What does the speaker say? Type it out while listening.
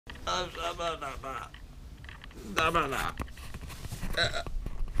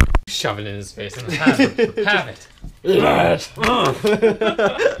Shove it in his face and have it.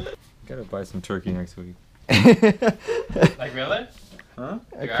 Gotta buy some turkey next week. Like really? Huh?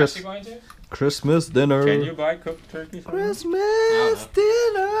 You're actually going to? Christmas dinner. Can you buy cooked turkey? Christmas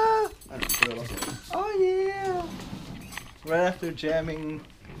dinner. Oh yeah. Right after jamming.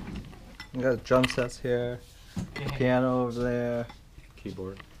 We got drum sets here. Piano over there.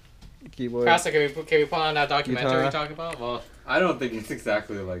 Keyboard. Keyboard. Pastor, can we put on that documentary Guitar. we talked about? Well, I don't think it's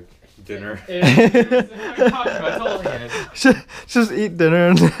exactly like dinner. Just eat dinner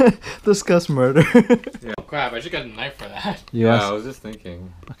and discuss murder. Oh crap, I should get a knife for that. Yeah, I was just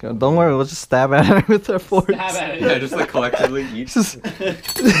thinking. Okay, don't worry, we'll just stab at it with our forks. Stab at it. Yeah, just like collectively eat. Just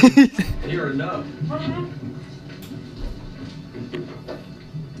Here or no?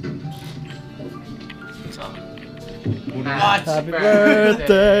 Happy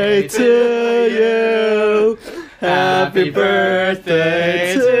birthday to you. Happy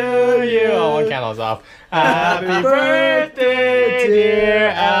birthday to you. Oh, one candle's off. Happy birthday, dear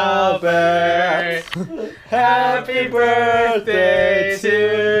Albert. Happy birthday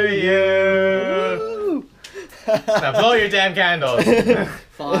to you. Now blow your damn candles.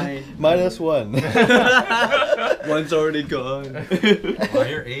 Fine. -1. One's already gone. Well,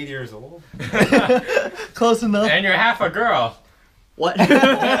 you're 8 years old. Close enough. And you're half a girl. What?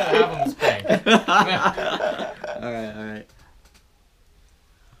 Half of them's pink. Alright, alright.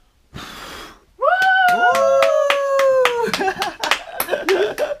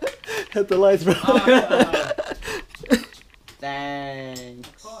 Hit the lights, bro. Thanks.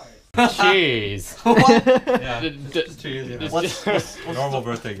 Cheese. What? Yeah. Cheese, yeah. What's Normal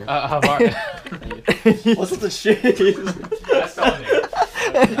birthday gift. what's the cheese? That's Tony.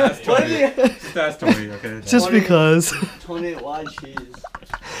 That's Tony. That's Tony, okay. Just because. Tony, why cheese?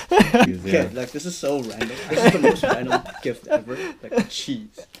 Yeah. Okay, like this is so random. This is the most random gift ever. Like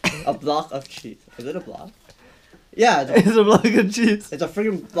cheese. A block of cheese. Is it a block? Yeah, It's a block of cheese. it's a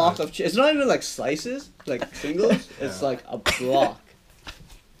freaking block of cheese. It's not even like slices, like singles. It's like a block.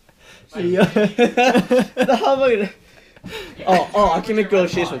 Yeah. How am I gonna... Oh, I can make grilled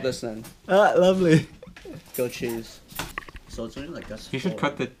cheese with this then. Ah, lovely. Grilled cheese. So it's only like this. He should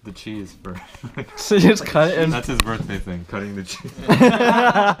cut the cheese for. So you just cut it and. That's his birthday thing, cutting the cheese.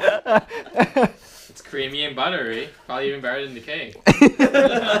 It's creamy and buttery. Probably even better than the cake.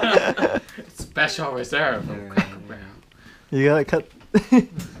 Special reserve from Cracker Barrel. You gotta cut.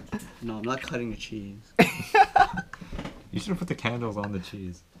 No, I'm not cutting the cheese. You should put the candles on the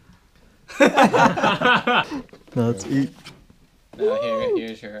cheese. No, let's eat. Now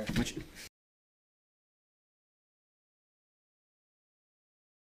here's your.